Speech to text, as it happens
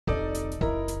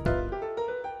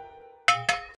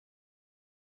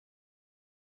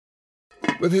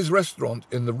With his restaurant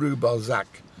in the Rue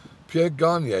Balzac, Pierre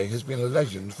Gagnaire has been a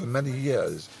legend for many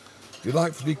years,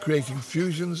 delightfully creating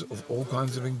fusions of all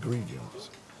kinds of ingredients.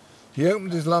 He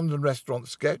opened his London restaurant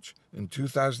Sketch in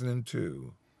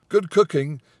 2002. Good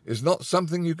cooking is not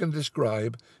something you can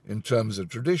describe in terms of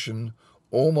tradition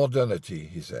or modernity,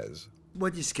 he says.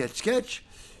 What is Sketch? Sketch,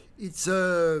 it's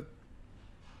in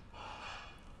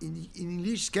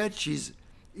English, sketch is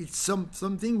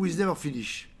something we never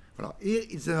finish. Voilà. Here,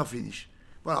 it's never finish.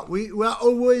 Voilà. We are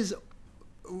always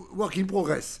work in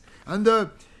progress. And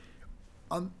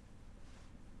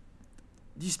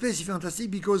this place is fantastic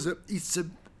because it's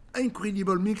an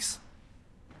incredible mix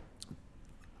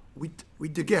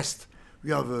with the guest.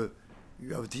 You have a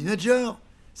teenager,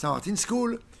 St. Martin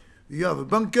School. You have a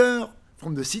banker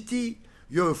from the city.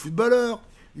 You have a footballer.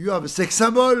 You have a sex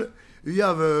symbol. You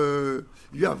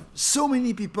have so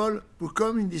many people who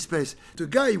come in this place. The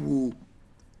guy who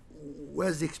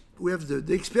has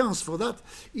the experience for that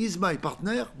is my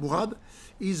partner, Mourad.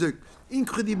 He's an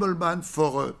incredible man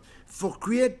to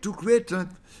create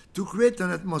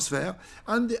an atmosphere.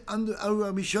 And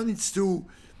our mission is to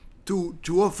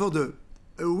offer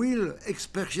a real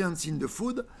experience in the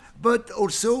food, but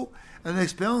also an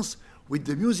experience with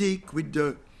the music, with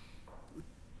the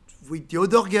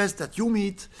other guests that you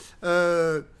meet.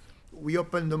 We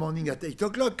open the morning at 8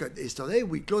 o'clock. Yesterday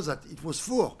we closed at it was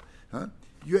 4. Huh?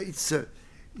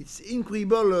 It's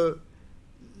incredible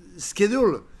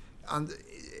schedule, and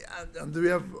we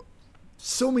have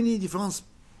so many different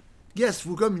guests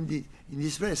who come in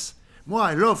this place. More,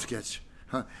 I love Sketch,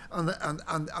 huh?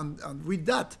 and with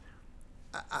that,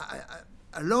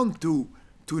 I learn to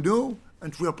know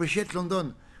and to appreciate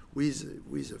London with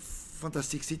a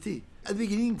fantastic city. At the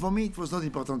beginning, for me, it was not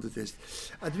important to taste.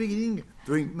 At the beginning,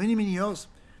 during many years,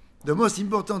 the most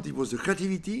important it was the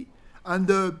creativity and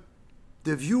the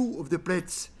view of the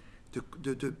plates,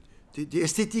 the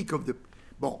aesthetic of the.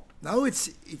 Bon, now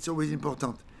it's always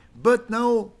important, but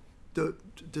now the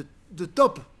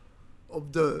top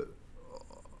of the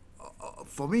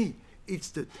for me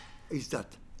it's the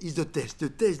taste.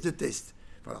 The taste.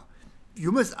 Voilà.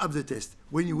 You must have the taste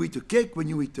when you eat a cake, when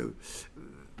you eat a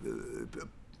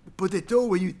potato,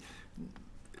 when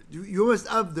you must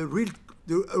have a real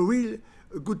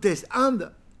good taste.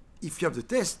 And if you have the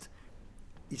taste,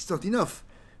 it's not enough.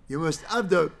 You must have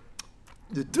the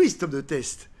twist of the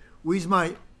taste with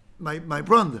my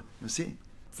brand. You see,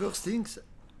 first things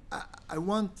I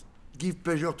want give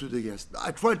pleasure to the guest.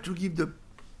 I try to give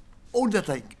all that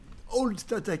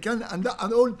I can and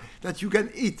all that you can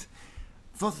eat.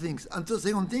 First things, and the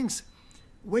second things,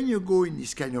 when you go in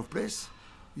this kind of place,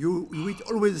 you eat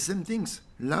always the same things: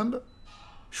 lamb,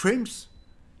 shrimps,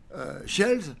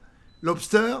 shells,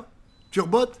 lobster,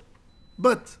 turbot.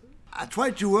 But I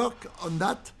try to work on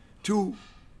that to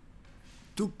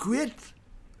create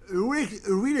a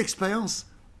real experience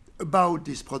about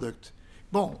this product.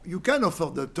 Bon, you can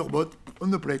offer the turbot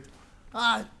on the plate.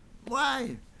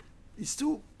 Why? It's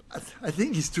too. I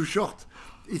think it's too short.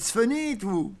 It's funny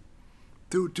to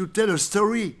tell a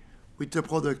story with the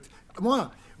product. Moi,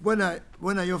 when I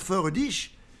offer a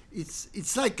dish,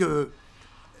 it's like a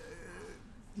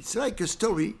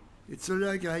story. It's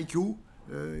like a haiku.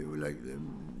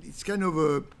 It's kind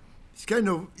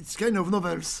of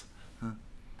novels.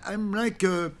 I'm like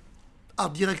a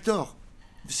art director.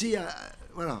 You see,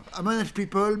 voilà. I manage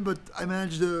people, but I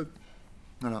manage the.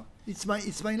 Voilà. It's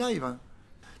my life. Huh?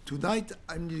 Tonight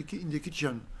I'm in the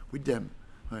kitchen with them.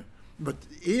 Right. But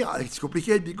here it's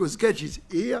complicated because Sketch is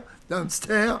here,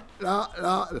 downstairs,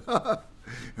 là.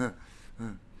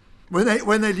 When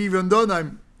I leave London,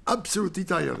 I'm absolutely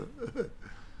tired.